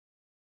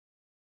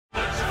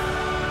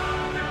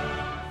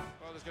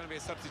be a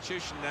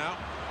substitution now.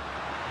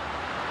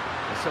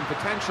 There's some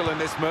potential in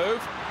this move.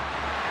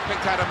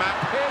 Picked out a map.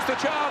 Here's the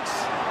chance.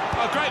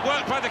 Oh, great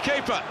work by the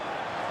keeper.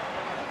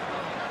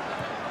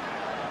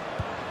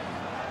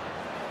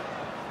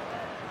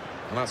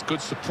 And that's good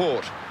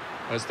support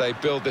as they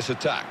build this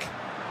attack.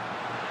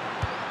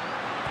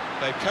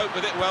 They cope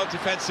with it well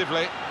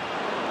defensively.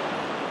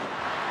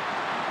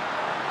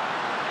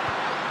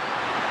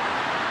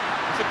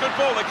 It's a good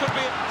ball. They could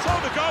be saw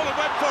the goal and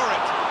went for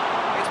it.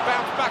 It's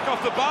bounced back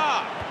off the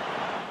bar.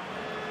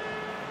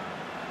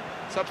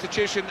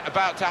 Substitution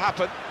about to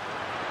happen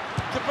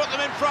to put them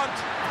in front.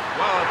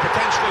 Well, a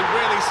potentially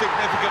really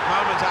significant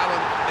moment,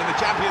 Alan, in the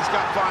Champions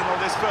Cup final,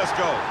 this first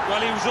goal. Well,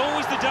 he was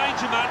always the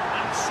danger man,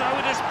 and so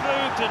it has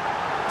proved, and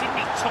didn't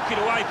he tuck it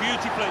away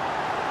beautifully?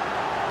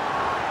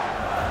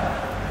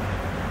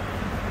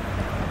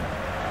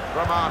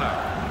 Romano.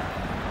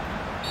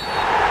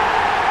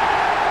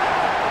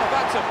 Oh,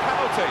 that's a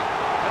penalty,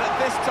 and at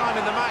this time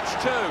in the match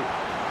too.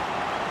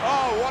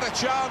 Oh, what a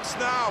chance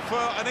now for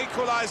an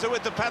equaliser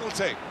with the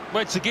penalty.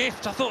 Well, it's a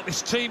gift. I thought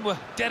this team were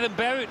dead and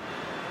buried.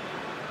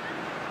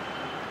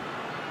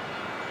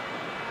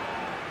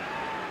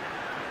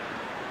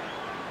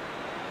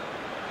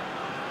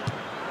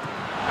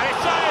 And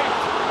it's saved!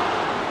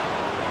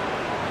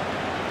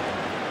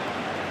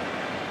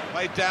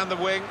 Laid down the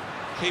wing,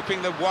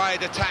 keeping the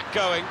wide attack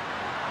going.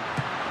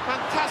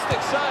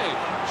 Fantastic save.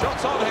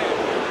 Shots on here.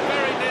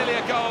 Very nearly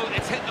a goal.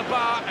 It's hit the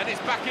bar and it's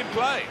back in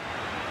play.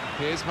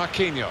 Here's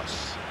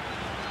Marquinhos.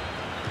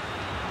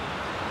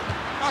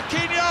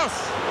 Marquinhos!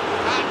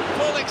 At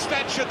full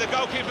extension, the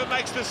goalkeeper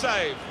makes the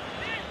save.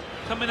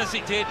 Coming as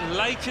it did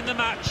late in the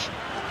match,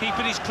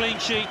 keeping his clean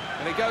sheet.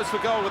 And he goes for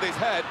goal with his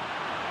head.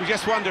 We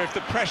just wonder if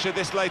the pressure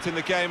this late in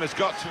the game has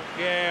got to...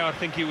 Yeah, I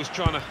think he was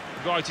trying to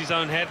write his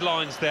own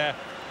headlines there.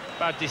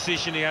 Bad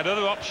decision, he had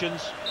other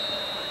options.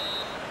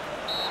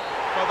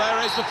 Well,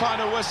 there is the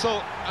final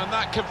whistle, and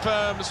that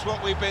confirms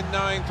what we've been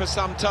knowing for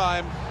some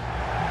time,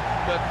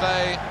 that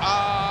they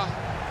are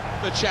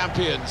the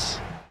champions.